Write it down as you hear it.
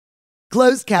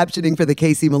Closed captioning for The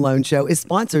Casey Malone Show is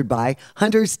sponsored by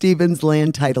Hunter Stevens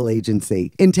Land Title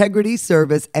Agency. Integrity,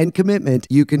 service, and commitment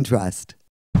you can trust.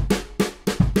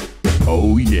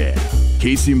 Oh yeah,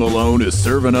 Casey Malone is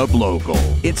serving up local.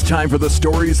 It's time for the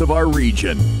stories of our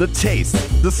region, the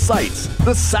tastes, the sights,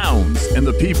 the sounds, and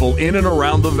the people in and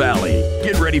around the valley.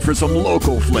 Get ready for some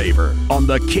local flavor on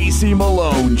The Casey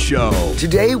Malone Show.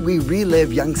 Today we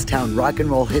relive Youngstown rock and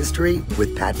roll history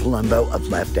with Pat Palumbo of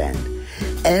Left End.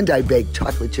 And I bake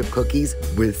chocolate chip cookies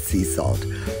with sea salt.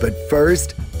 But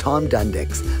first, Tom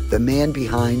Dundix, the man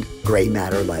behind Gray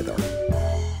Matter Leather.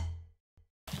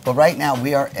 Well, right now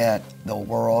we are at the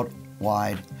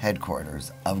worldwide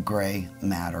headquarters of Gray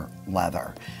Matter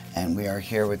Leather. And we are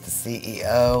here with the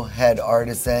CEO, head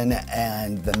artisan,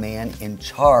 and the man in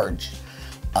charge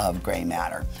of Gray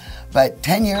Matter. But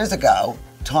 10 years ago,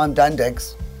 Tom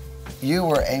Dundix, you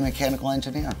were a mechanical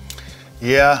engineer.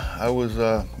 Yeah, I was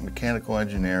mechanical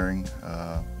engineering,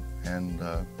 and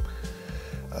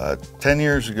 10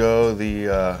 years ago, the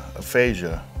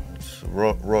aphasia, it's a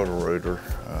rotor-rooter,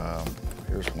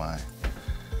 here's my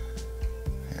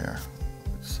hair,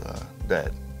 it's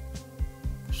dead,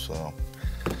 so.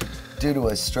 Due to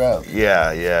a stroke?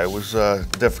 Yeah, it was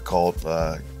difficult.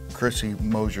 Chrissy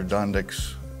Mosier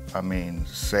Dundix, I mean,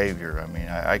 savior. I mean,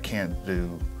 I can't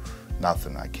do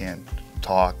nothing. I can't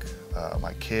talk.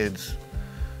 My kids,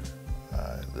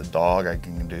 the dog, I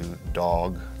can do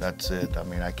dog, that's it. I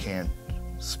mean, I can't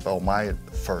spell my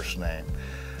first name.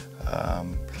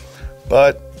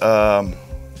 But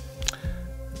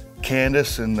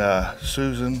Candace and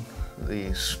Susan, the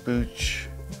spooch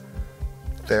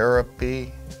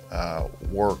therapy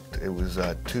worked. It was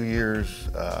 2 years.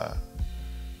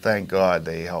 Thank God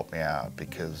they helped me out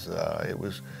because it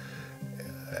was,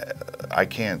 I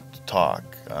can't talk,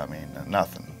 I mean,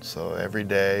 nothing. So every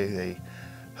day they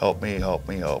help me.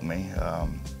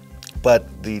 But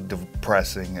the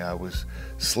depressing, I was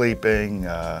sleeping,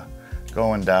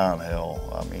 going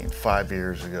downhill. I mean, 5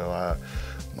 years ago,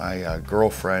 my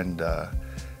girlfriend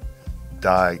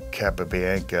died,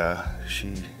 Capabianca.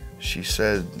 She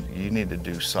said, you need to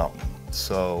do something.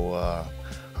 So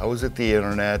I was at the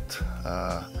internet,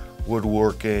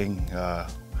 woodworking,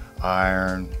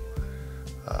 iron,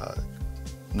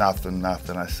 nothing.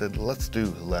 I said, let's do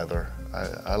leather.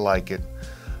 I like it.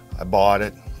 I bought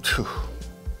it.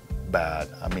 Bad.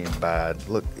 I mean, bad.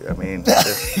 Look, I mean,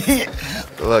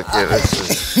 look at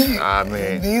this. I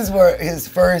mean, these were his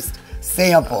first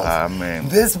samples. I mean,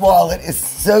 this wallet is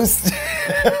so.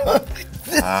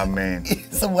 I mean,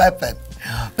 it's a weapon.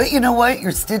 But you know what?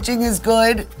 Your stitching is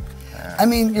good. Yeah. I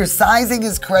mean, your sizing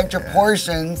is correct. Your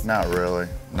portions. Not really.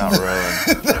 Not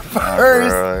really. The first. Not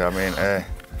really. I mean, hey.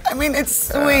 I mean, it's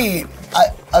sweet.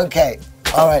 Okay.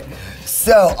 All right.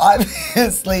 So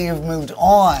obviously you've moved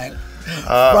on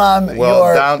from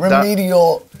your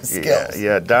remedial skills.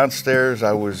 Yeah, downstairs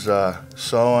I was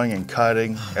sewing and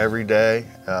cutting every day.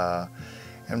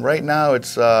 And right now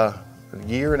it's a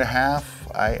year and a half.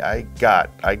 I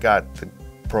got the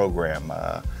program.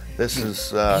 This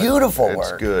is beautiful work.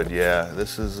 It's good, yeah.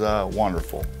 This is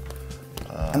wonderful.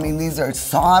 I mean, these are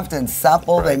soft and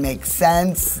supple. Right. They make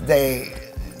sense.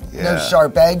 No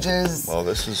sharp edges. Well,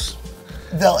 this is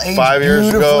they'll age 5 years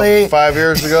beautifully. ago. 5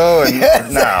 years ago, and yes.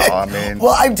 now I mean.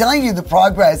 Well, I'm telling you, the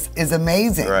progress is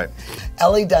amazing. Right.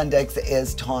 Ellie Dundix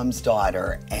is Tom's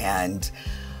daughter, and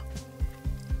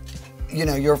you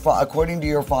know, according to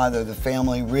your father, the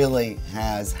family really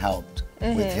has helped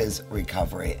with his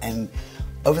recovery. And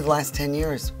over the last 10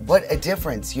 years, what a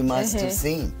difference you must have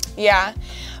seen. Yeah.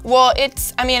 Well,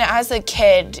 I mean, as a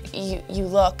kid, you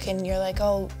look and you're like,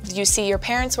 oh, you see your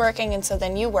parents working, and so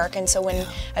then you work. And so when,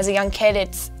 as a young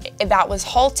kid, that was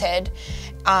halted,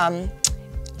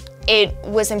 it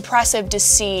was impressive to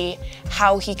see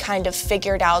how he kind of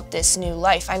figured out this new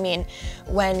life. I mean,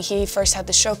 when he first had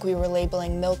the stroke, we were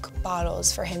labeling milk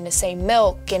bottles for him to say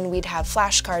milk, and we'd have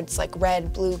flashcards like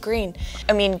red, blue, green.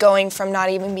 I mean, going from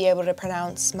not even be able to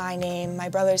pronounce my name, my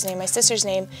brother's name, my sister's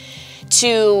name,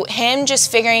 to him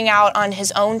just figuring out on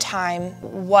his own time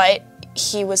what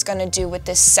he was gonna do with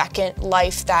this second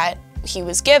life that he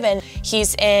was given.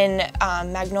 He's in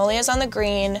Magnolias on the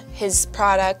Green. His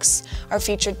products are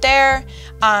featured there.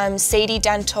 Sadie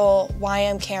Dental,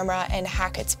 YM Camera, and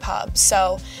Hackett's Pub.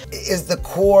 So, is the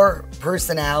core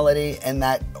personality and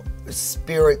that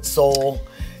spirit soul,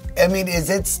 I mean,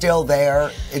 is it still there?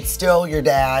 It's still your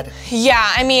dad?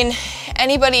 Yeah, I mean,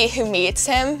 anybody who meets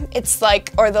him, it's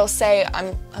like, or they'll say,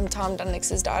 I'm Tom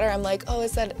Dundix's daughter. I'm like, oh,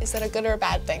 is that a good or a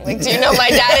bad thing? Like, do you know my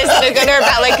dad? Is it a good or a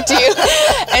bad? Like, do you?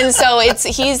 And so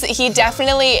he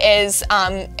definitely is.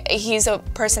 He's a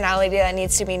personality that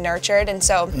needs to be nurtured. And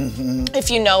so, if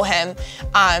you know him,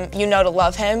 you know to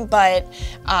love him. But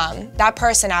that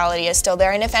personality is still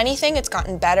there. And if anything, it's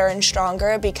gotten better and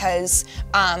stronger because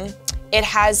it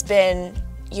has been.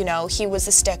 You know, he was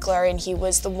a stickler and he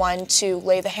was the one to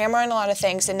lay the hammer on a lot of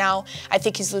things, and now I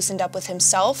think he's loosened up with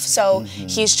himself, so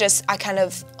I kind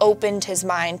of opened his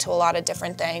mind to a lot of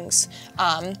different things,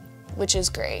 which is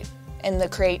great, and the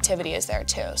creativity is there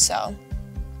too, so.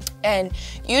 And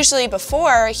usually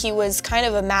before, he was kind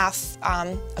of a math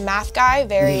guy,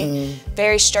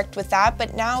 very strict with that,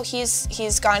 but now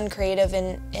he's gotten creative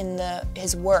in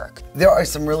his work. There are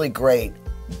some really great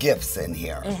gifts in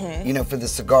here. You know, for the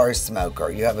cigar smoker,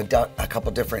 you have a couple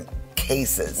different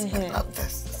cases. I love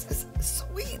this. This is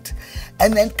sweet.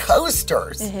 And then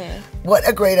coasters. What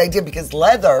a great idea, because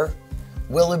leather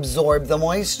will absorb the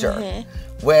moisture.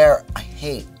 Where I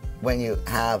hate when you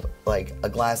have like a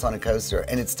glass on a coaster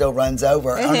and it still runs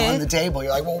over on the table.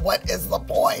 You're like, well, what is the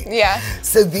point? Yeah.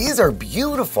 So these are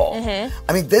beautiful.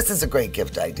 I mean, this is a great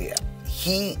gift idea.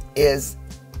 He is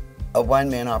a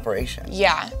one-man operation.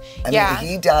 Yeah. I mean,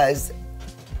 he does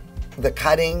the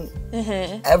cutting,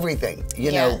 everything,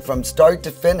 you know, from start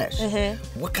to finish.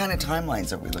 What kind of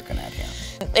timelines are we looking at here?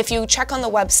 If you check on the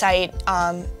website,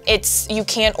 you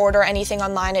can't order anything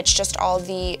online. It's just all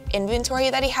the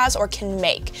inventory that he has or can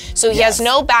make. So he has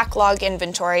no backlog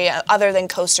inventory other than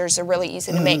coasters. Are really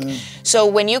easy to make. So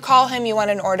when you call him, you want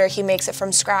an order, he makes it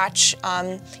from scratch.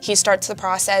 He starts the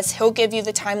process. He'll give you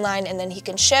the timeline, and then he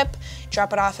can ship,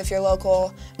 drop it off if you're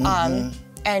local.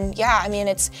 And yeah, I mean,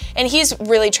 and he's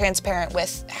really transparent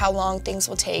with how long things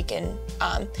will take, and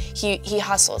he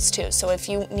hustles too. So if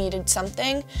you needed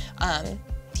something,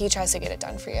 he tries to get it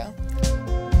done for you.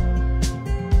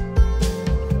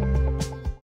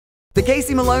 The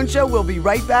Casey Malone Show will be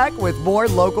right back with more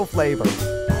local flavor.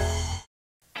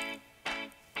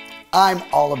 I'm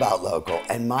all about local,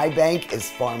 and my bank is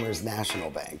Farmers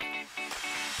National Bank.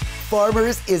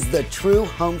 Farmers is the true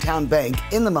hometown bank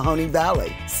in the Mahoning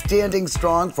Valley, standing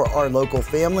strong for our local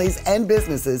families and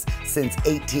businesses since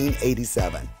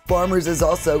 1887. Farmers is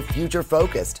also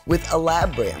future-focused with a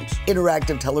lab branch,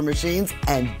 interactive teller machines,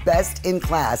 and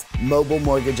best-in-class mobile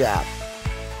mortgage app.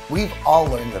 We've all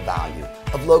learned the value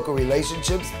of local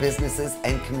relationships, businesses,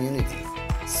 and communities.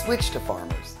 Switch to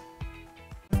Farmers.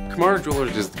 Kamara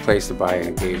Jewelers is the place to buy an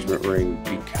engagement ring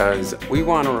because we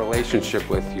want a relationship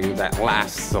with you that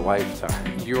lasts a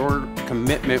lifetime. Your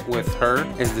commitment with her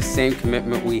is the same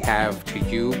commitment we have to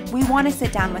you. We want to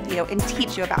sit down with you and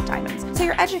teach you about diamonds so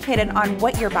you're educated on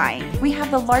what you're buying. We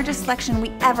have the largest selection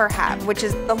we ever have, which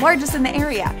is the largest in the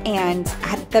area, and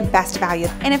at the best value.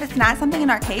 And if it's not something in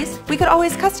our case, we could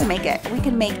always custom make it. We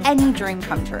can make any dream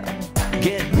come true.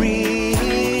 Get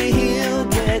real,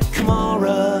 get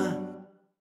Kamara.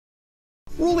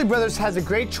 Rulli Brothers has a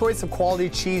great choice of quality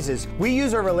cheeses. We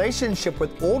use our relationship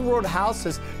with Old World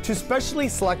Houses to specially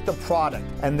select the product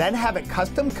and then have it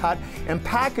custom cut and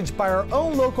packaged by our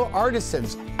own local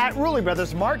artisans. At Rulli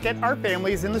Brothers Market, our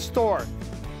family is in the store.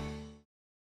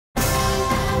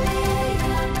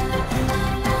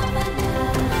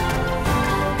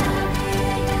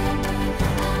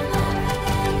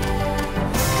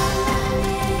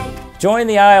 Join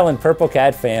the Isle and Purple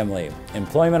Cat family.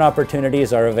 Employment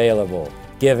opportunities are available.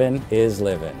 Given is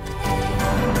living.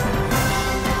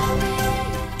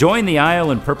 Join the Isle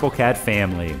and Purple Cat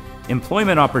family.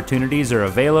 Employment opportunities are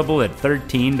available at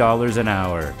 $13 an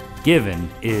hour. Given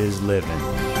is living.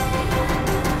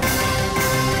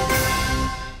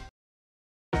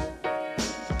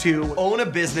 To own a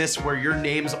business where your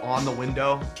name's on the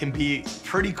window can be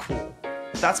pretty cool.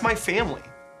 That's my family.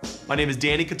 My name is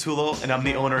Danny Catullo, and I'm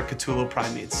the owner of Catullo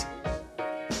Prime Meats.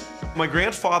 My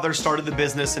grandfather started the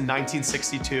business in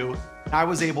 1962. I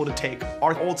was able to take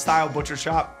our old style butcher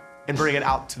shop and bring it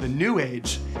out to the new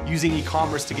age using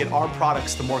e-commerce to get our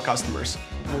products to more customers.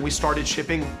 When we started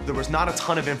shipping, there was not a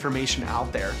ton of information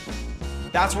out there.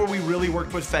 That's where we really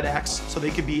worked with FedEx so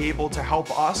they could be able to help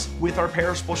us with our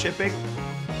perishable shipping.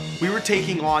 We were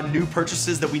taking on new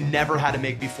purchases that we never had to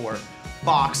make before.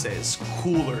 Boxes,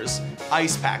 coolers,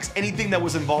 ice packs, anything that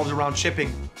was involved around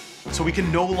shipping. So we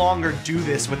can no longer do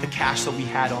this with the cash that we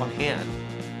had on hand.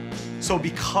 So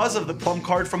because of the Plum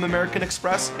Card from American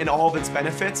Express and all of its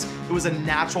benefits, it was a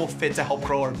natural fit to help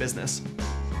grow our business.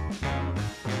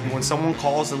 And when someone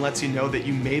calls and lets you know that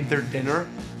you made their dinner,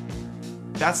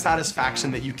 that's satisfaction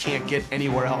that you can't get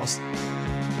anywhere else.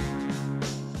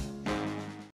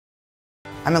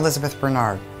 I I'm Elizabeth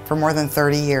Bernard. For more than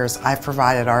 30 years, I've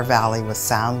provided our Valley with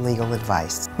sound legal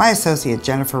advice. My associate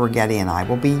Jennifer Rigetti and I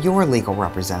will be your legal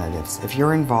representatives if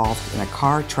you're involved in a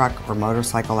car, truck, or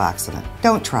motorcycle accident.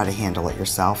 Don't try to handle it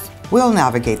yourself. We'll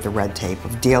navigate the red tape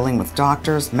of dealing with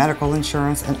doctors, medical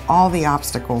insurance, and all the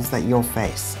obstacles that you'll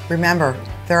face. Remember,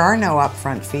 there are no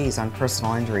upfront fees on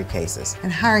personal injury cases,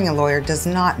 and hiring a lawyer does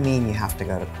not mean you have to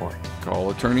go to court. Call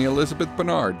attorney Elizabeth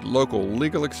Bernard, local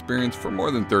legal experience for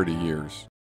more than 30 years.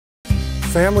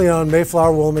 Family-owned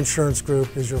Mayflower Woolham Insurance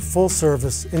Group is your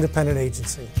full-service independent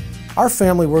agency. Our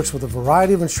family works with a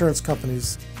variety of insurance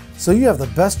companies, so you have the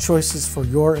best choices for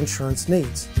your insurance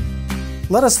needs.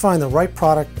 Let us find the right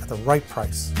product at the right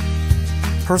price.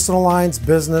 Personal lines,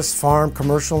 business, farm,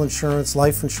 commercial insurance,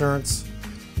 life insurance.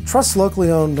 Trust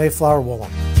locally owned Mayflower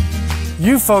Woolham.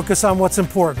 You focus on what's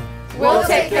important. We'll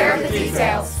take care of the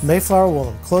details. Mayflower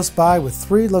Woolham, close by with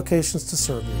 3 locations to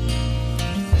serve you.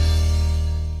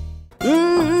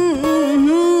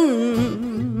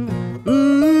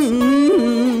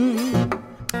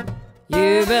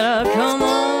 You better come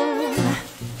on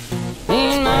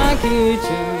in my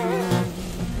kitchen.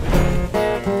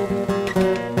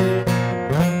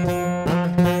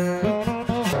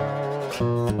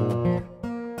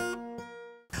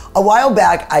 A while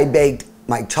back, I baked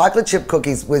my chocolate chip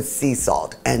cookies with sea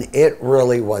salt, and it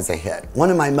really was a hit. One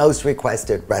of my most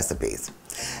requested recipes.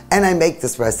 And I make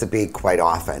this recipe quite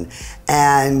often.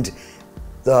 And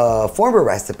the former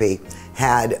recipe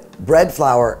had bread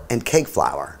flour and cake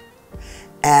flour.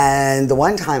 And the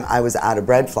one time I was out of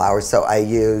bread flour, so I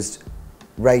used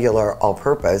regular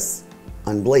all-purpose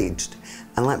unbleached.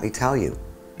 And let me tell you,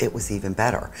 it was even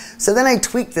better. So then I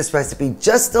tweaked this recipe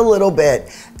just a little bit,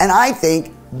 and I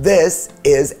think this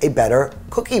is a better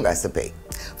cookie recipe.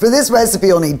 For this recipe,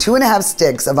 you'll need 2½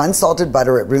 sticks of unsalted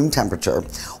butter at room temperature,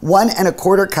 1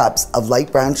 1/4 cups of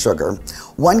light brown sugar,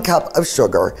 1 cup of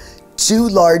sugar, 2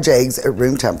 large eggs at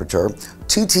room temperature,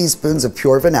 2 teaspoons of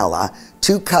pure vanilla,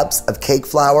 2 cups of cake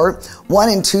flour,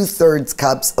 1 2/3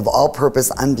 cups of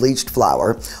all-purpose unbleached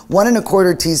flour, 1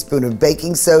 1/4 teaspoon of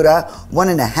baking soda, 1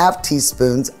 1/2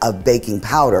 teaspoons of baking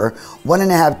powder, 1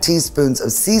 1/2 teaspoons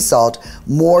of sea salt,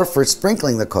 more for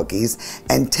sprinkling the cookies,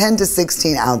 and 10 to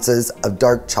 16 ounces of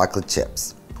dark chocolate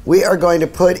chips. We are going to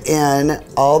put in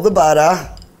all the butter,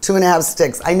 2 1/2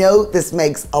 sticks. I know this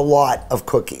makes a lot of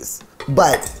cookies,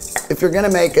 but if you're gonna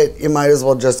make it, you might as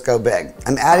well just go big.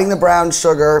 I'm adding the brown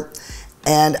sugar,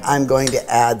 and I'm going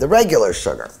to add the regular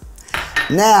sugar.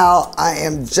 Now, I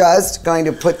am just going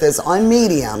to put this on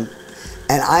medium,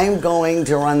 and I'm going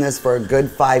to run this for a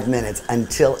good 5 minutes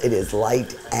until it is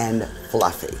light and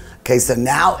fluffy. Okay, so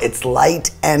now it's light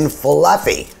and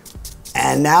fluffy.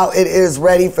 And now it is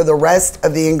ready for the rest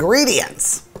of the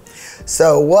ingredients.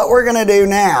 So what we're gonna do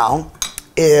now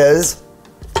is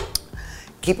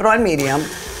keep it on medium,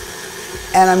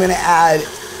 and I'm gonna add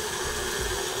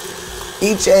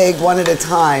each egg 1 at a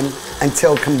time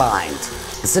until combined.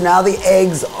 So now the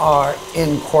eggs are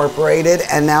incorporated,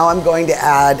 and now I'm going to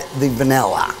add the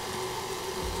vanilla.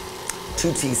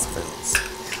 2 teaspoons.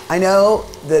 I know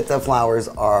that the flours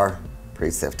are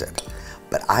pre-sifted,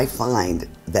 but I find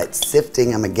that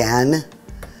sifting them again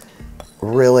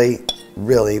really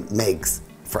makes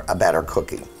for a better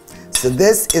cookie. So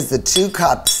this is the 2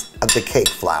 cups of the cake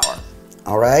flour,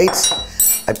 all right?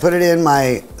 I put it in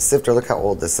my sifter. Look how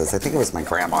old this is. I think it was my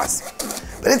grandma's.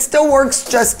 But it still works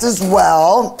just as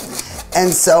well.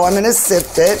 And so I'm gonna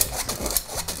sift it.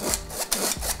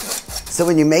 So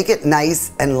when you make it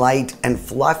nice and light and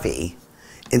fluffy,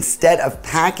 instead of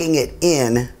packing it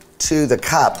in to the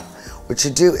cup, what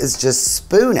you do is just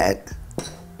spoon it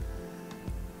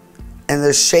and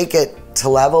just shake it to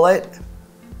level it.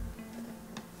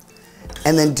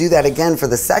 And then do that again for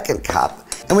the second cup.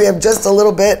 And we have just a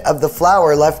little bit of the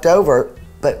flour left over,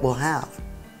 but we'll have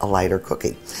a lighter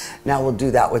cookie. Now we'll do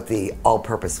that with the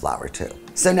all-purpose flour too.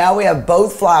 So now we have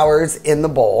both flours in the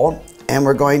bowl, and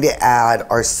we're going to add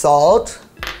our salt,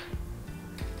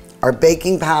 our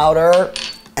baking powder,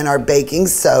 and our baking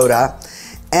soda,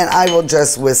 and I will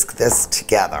just whisk this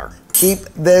together.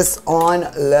 Keep this on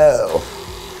low,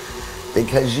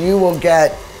 because you will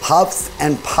get puffs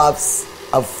and puffs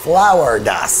of flour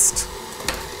dust.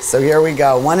 So here we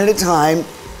go, 1 at a time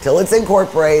till it's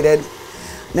incorporated.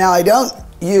 Now I don't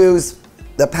use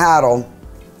the paddle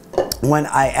when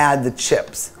I add the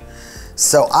chips.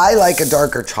 So I like a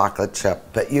darker chocolate chip,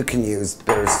 but you can use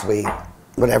bittersweet,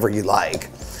 whatever you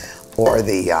like, or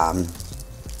the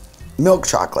milk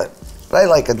chocolate. But I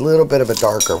like a little bit of a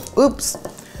darker, oops,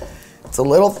 it's a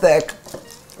little thick.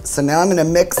 So now I'm gonna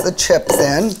mix the chips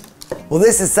in. Well,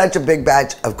 this is such a big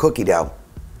batch of cookie dough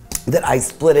that I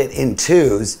split it in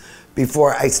 2s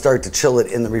before I start to chill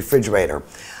it in the refrigerator.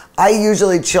 I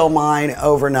usually chill mine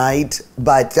overnight,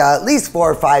 but at least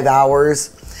 4 or 5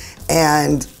 hours,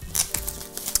 and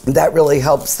that really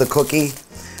helps the cookie.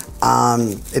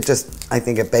 I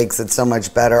think it bakes it so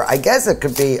much better. I guess it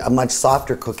could be a much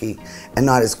softer cookie and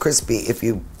not as crispy if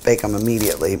you bake them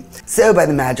immediately. So by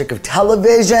the magic of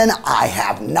television, I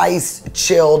have nice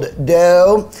chilled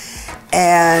dough,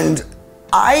 and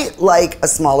I like a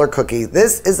smaller cookie.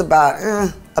 This is about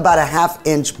a 1/2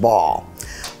 inch ball,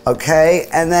 okay?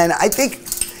 And then I think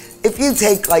if you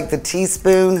take like the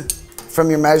teaspoon from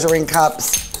your measuring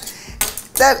cups,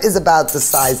 that is about the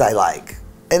size I like.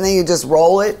 And then you just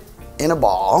roll it in a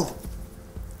ball,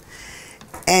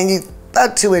 and you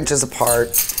about 2 inches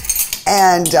apart.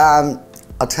 And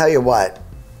I'll tell you what,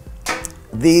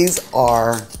 these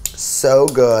are so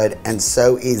good and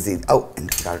so easy. Oh,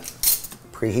 and you gotta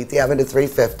preheat the oven to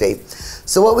 350.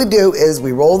 So what we do is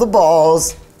we roll the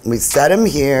balls, we set them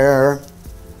here,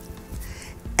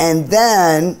 and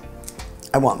then,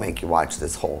 I won't make you watch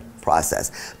this whole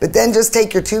process, but then just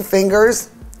take your 2 fingers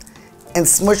and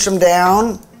smush them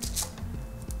down,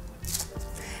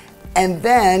 and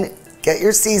then get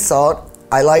your sea salt.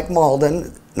 I like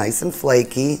Malden, nice and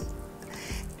flaky,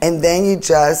 and then you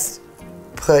just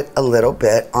put a little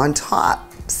bit on top,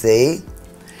 see?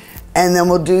 And then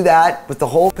we'll do that with the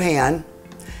whole pan,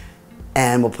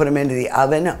 and we'll put them into the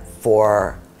oven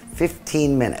for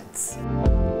 15 minutes.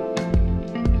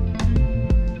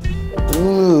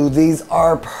 Ooh, these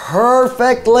are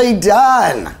perfectly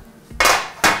done.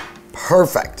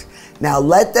 Perfect. Now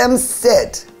let them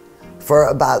sit for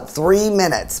about 3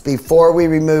 minutes before we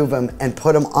remove them and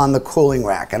put them on the cooling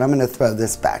rack. And I'm gonna throw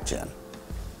this batch in.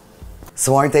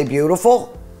 So aren't they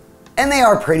beautiful? And they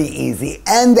are pretty easy,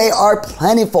 and they are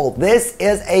plentiful. This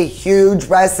is a huge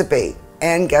recipe.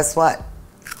 And guess what?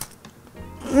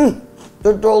 They're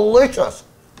delicious.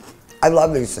 I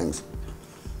love these things.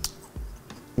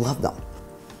 Love them.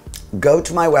 Go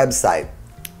to my website.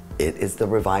 It is the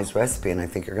revised recipe, and I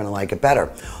think you're gonna like it better.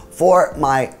 For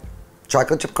my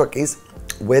chocolate chip cookies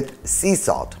with sea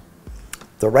salt.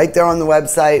 They're right there on the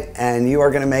website, and you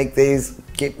are gonna make these.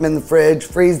 Keep them in the fridge,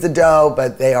 freeze the dough,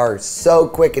 but they are so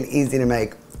quick and easy to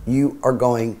make. You are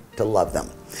going to love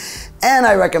them. And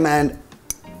I recommend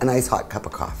a nice hot cup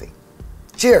of coffee.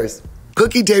 Cheers.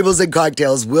 Cookie Tables and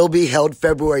Cocktails will be held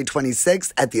February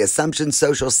 26th at the Assumption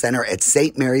Social Center at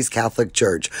St. Mary's Catholic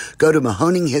Church. Go to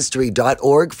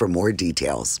mahoninghistory.org for more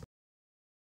details.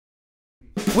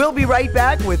 We'll be right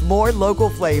back with more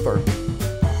local flavor.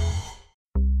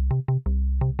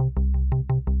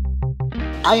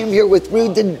 I am here with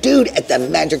Rude the Dude at the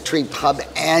Magic Tree Pub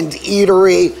and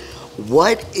Eatery.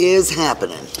 What is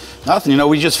happening? Nothing. You know,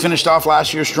 we just finished off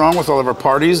last year strong with all of our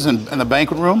parties in the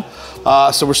banquet room.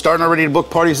 So we're starting already to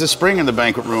book parties this spring in the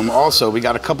banquet room also. We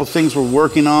got a couple things we're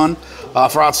working on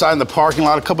for outside in the parking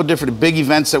lot, a couple different big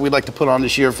events that we'd like to put on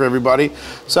this year for everybody.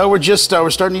 So we're just, we're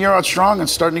starting the year out strong and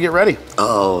starting to get ready.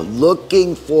 Oh,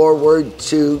 looking forward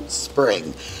to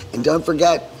spring. And don't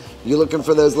forget, you're looking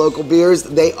for those local beers?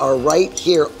 They are right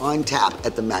here on tap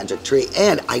at the Magic Tree.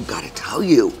 And I gotta tell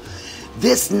you,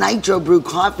 this Nitro Brew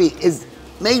coffee is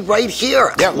made right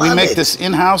here. Yeah, we make this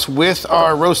in-house with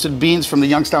our roasted beans from the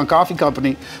Youngstown Coffee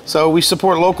Company. So we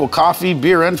support local coffee,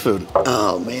 beer, and food.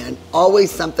 Oh man,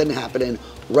 always something happening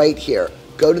right here.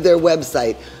 Go to their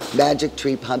website,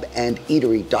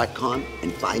 magictreepubandeatery.com,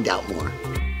 and find out more.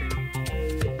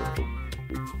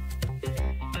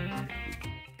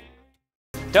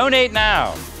 Donate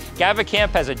now.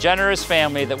 Gavacamp has a generous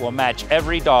family that will match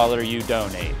every dollar you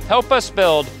donate. Help us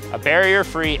build a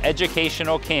barrier-free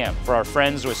educational camp for our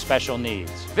friends with special needs.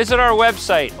 Visit our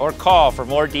website or call for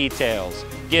more details.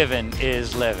 Giving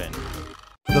is living.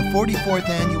 The 44th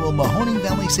Annual Mahoning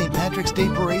Valley St. Patrick's Day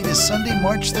Parade is Sunday,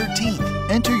 March 13th.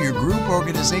 Enter your group,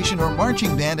 organization, or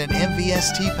marching band at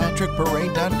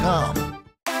mvstpatrickparade.com.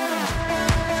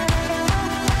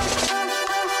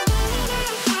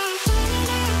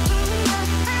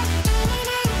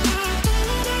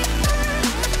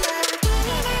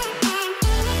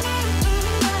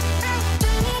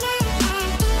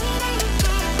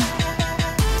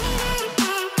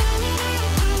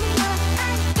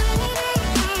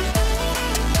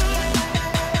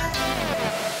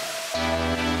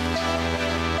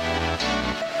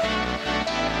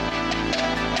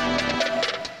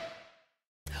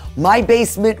 My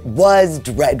basement was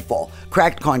dreadful.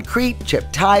 Cracked concrete,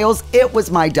 chipped tiles, it was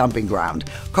my dumping ground.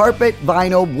 Carpet,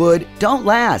 vinyl, wood don't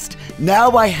last. Now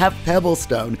I have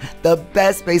Pebblestone, the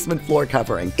best basement floor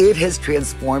covering. It has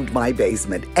transformed my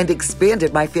basement and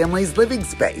expanded my family's living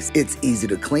space. It's easy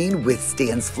to clean,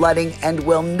 withstands flooding, and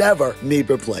will never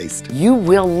need replaced. You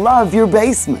will love your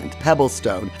basement.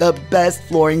 Pebblestone, the best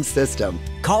flooring system.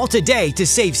 Call today to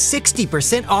save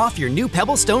 60% off your new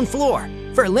Pebblestone floor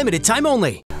for a limited time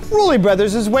only. Rulli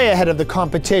Brothers is way ahead of the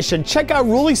competition. Check out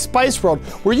Rulli Spice World,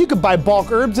 where you can buy bulk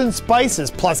herbs and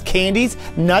spices, plus candies,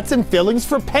 nuts, and fillings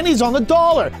for pennies on the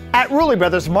dollar. At Rulli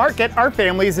Brothers Market, our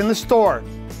family is in the store.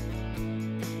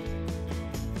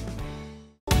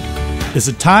 Is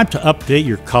it time to update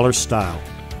your color style?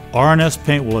 R&S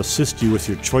Paint will assist you with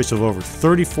your choice of over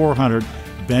 3,400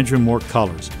 Benjamin Moore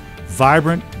colors.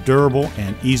 Vibrant, durable,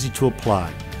 and easy to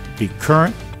apply. Be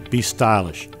current, be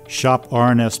stylish. Shop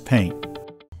R&S Paint.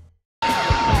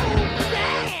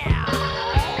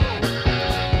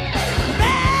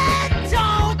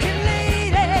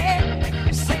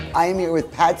 I am here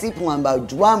with Patsy Palumbo,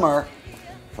 drummer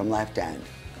from Left End.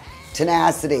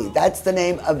 Tenacity, that's the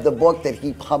name of the book that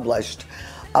he published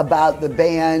about the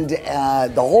band,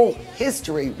 the whole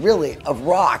history, really, of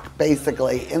rock,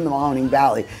 basically, in the Mahoning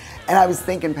Valley. And I was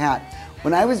thinking, Pat,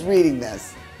 when I was reading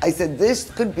this, I said,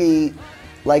 this could be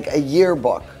like a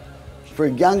yearbook for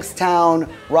Youngstown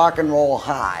Rock and Roll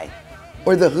High,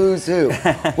 or the Who's Who.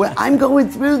 When I'm going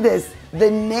through this, the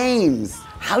names,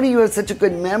 how do you have such a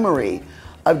good memory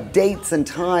of dates and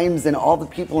times and all the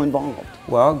people involved?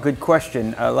 Well, good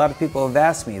question. A lot of people have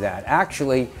asked me that.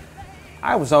 Actually,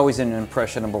 I was always an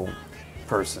impressionable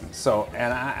person,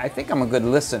 and I think I'm a good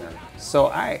listener. So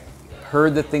I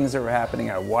heard the things that were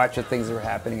happening, I watched the things that were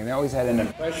happening, and they always had an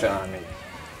impression on me.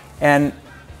 And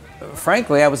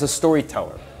frankly, I was a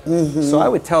storyteller. So I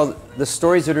would tell the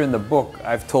stories that are in the book,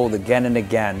 I've told again and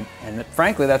again. And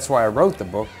frankly, that's why I wrote the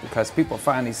book, because people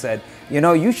finally said, you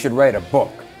know, you should write a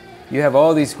book. You have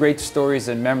all these great stories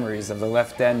and memories of the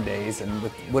Left End days and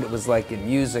what it was like in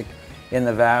music in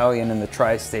the Valley and in the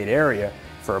tri-state area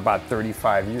for about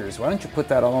 35 years. Why don't you put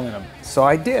that all in a... So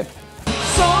I did.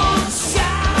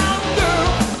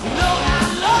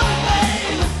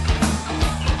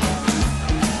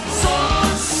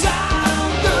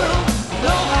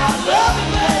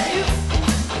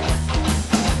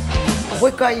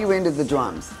 What got you into the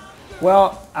drums?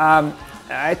 Well,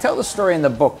 I tell the story in the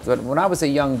book that when I was a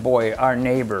young boy, our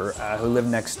neighbor who lived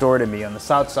next door to me on the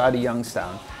south side of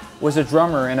Youngstown was a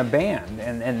drummer in a band,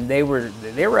 and they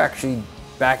were actually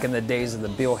back in the days of the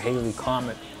Bill Haley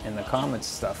Comet and the Comets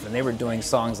stuff, and they were doing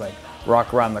songs like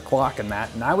Rock Around the Clock and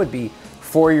that, and I would be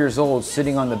 4 years old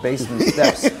sitting on the basement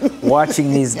steps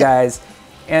watching these guys,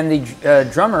 and the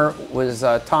drummer was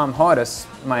Tom Hodis,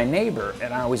 my neighbor,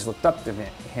 and I always looked up to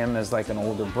him as like an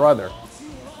older brother,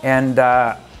 and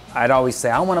I'd always say,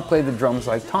 I want to play the drums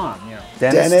like Tom, you know.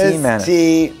 Dennis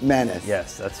T. Menace.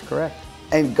 Yes, that's correct.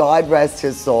 And God rest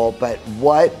his soul, but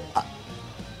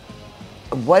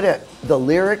the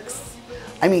lyrics,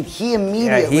 I mean, he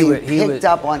immediately picked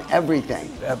up on everything.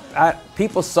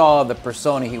 People saw the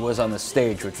persona he was on the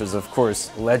stage, which was, of course,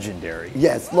 legendary.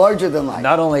 Yes, larger than life.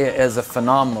 Not only as a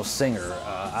phenomenal singer,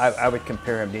 I would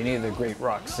compare him to any of the great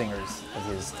rock singers of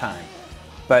his time,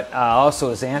 but also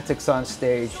his antics on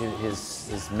stage,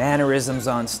 his mannerisms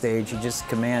on stage. He just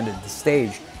commanded the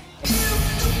stage.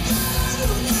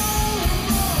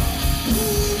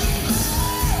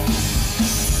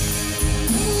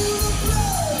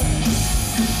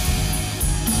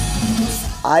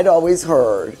 I'd always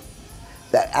heard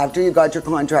that after you got your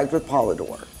contract with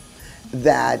Polydor,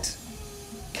 that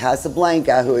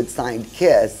Casablanca, who had signed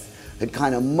Kiss, had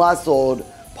kind of muscled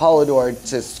Polydor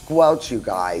to squelch you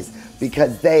guys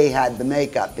because they had the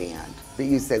makeup band. But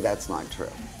you say that's not true.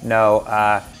 No,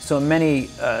 so many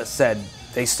said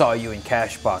they saw you in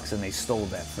Cashbox and they stole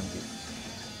that from you.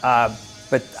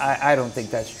 But I don't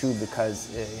think that's true,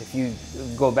 because if you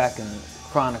go back and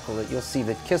chronicle it, you'll see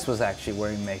that Kiss was actually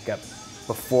wearing makeup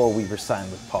before we were signed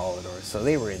with Polydor, so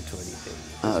they were into it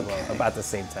as well, about the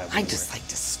same time. I just like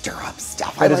to stir up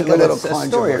stuff. But I like a little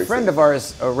controversy. A friend of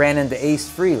ours ran into Ace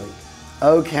Frehley.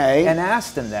 Okay. And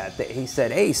asked him that. He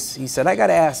said, Ace, he said, I got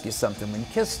to ask you something. When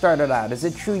Kiss started out, is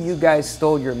it true you guys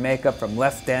stole your makeup from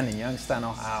Left End in Youngstown,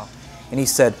 Ohio? And he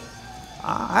said,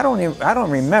 I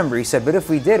don't remember. He said, but if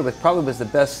we did, it probably was the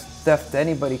best theft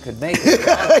anybody could make.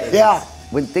 Yeah.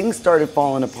 When things started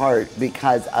falling apart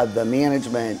because of the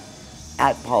management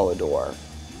at Polydor,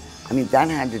 I mean, that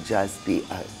had to just be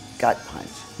a gut punch.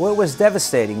 Well, it was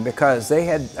devastating because they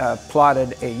had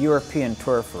plotted a European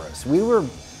tour for us. We were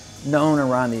known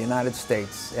around the United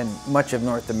States and much of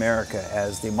North America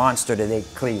as the monster that ate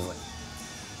Cleveland.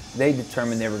 They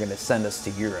determined they were going to send us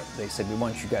to Europe. They said, we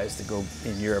want you guys to go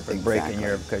in Europe and break in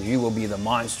Europe because you will be the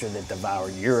monster that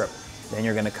devoured Europe. Then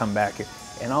you're going to come back here.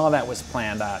 And all that was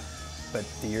planned out, but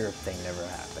the Europe thing never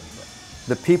happened. But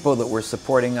the people that were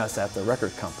supporting us at the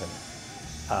record company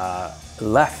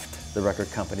left the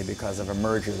record company because of a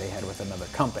merger they had with another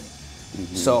company.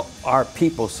 Mm-hmm. So our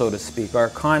people, so to speak, our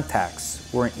contacts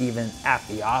weren't even at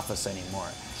the office anymore.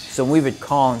 So we would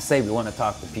call and say, we want to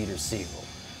talk to Peter Siegel,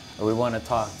 or we want to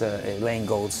talk to Elaine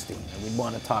Goldstein, or we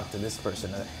want to talk to this person.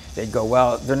 They'd go,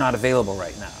 well, they're not available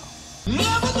right now. Never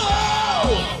know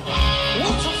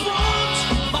what's in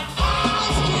front, my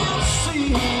eyes can't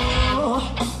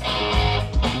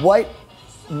see. What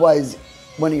was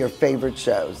one of your favorite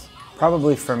shows?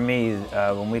 Probably for me,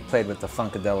 when we played with the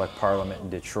Funkadelic Parliament in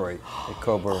Detroit at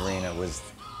Cobra Arena,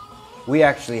 we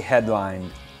actually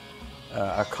headlined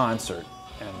a concert,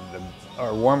 and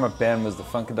our warm-up band was the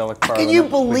Funkadelic Parliament. Can you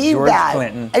believe with George that?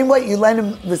 Clinton. And what, you lent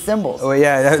him the cymbals? Oh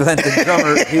yeah, I lent the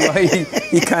drummer,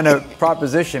 he kind of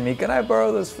propositioned me, can I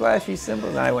borrow those flashy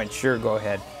cymbals? And I went, sure, go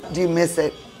ahead. Do you miss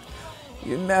it?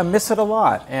 I miss it a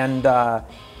lot, and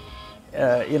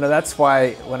you know, that's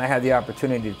why when I had the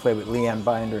opportunity to play with Leanne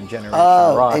Binder and Generation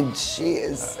Rock. And she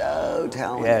is so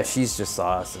talented. Yeah, she's just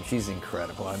awesome. She's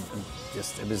incredible.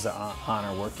 It was an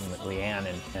honor working with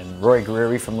Leanne and Roy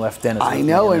Guerreri from Left End. I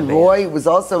know, and Roy was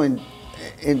also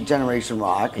in Generation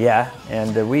Rock. Yeah,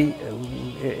 and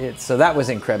so that was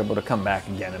incredible to come back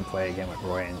again and play again with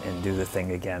Roy and do the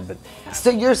thing again. But so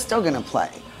you're still gonna play?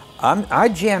 I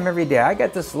jam every day. I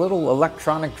got this little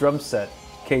electronic drum set,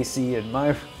 Casey, in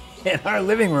our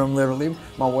living room, literally.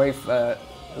 My wife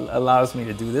allows me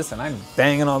to do this, and I'm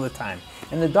banging all the time.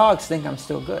 And the dogs think I'm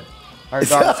still good. Our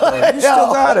dogs go, you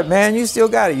still got it, man. You still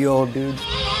got it, you old dude.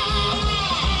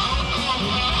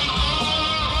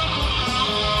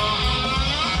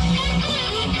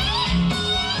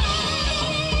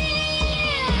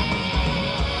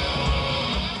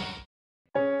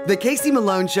 The Casey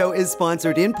Malone Show is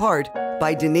sponsored in part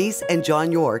by Denise and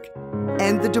John York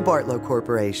and the DeBartolo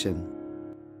Corporation.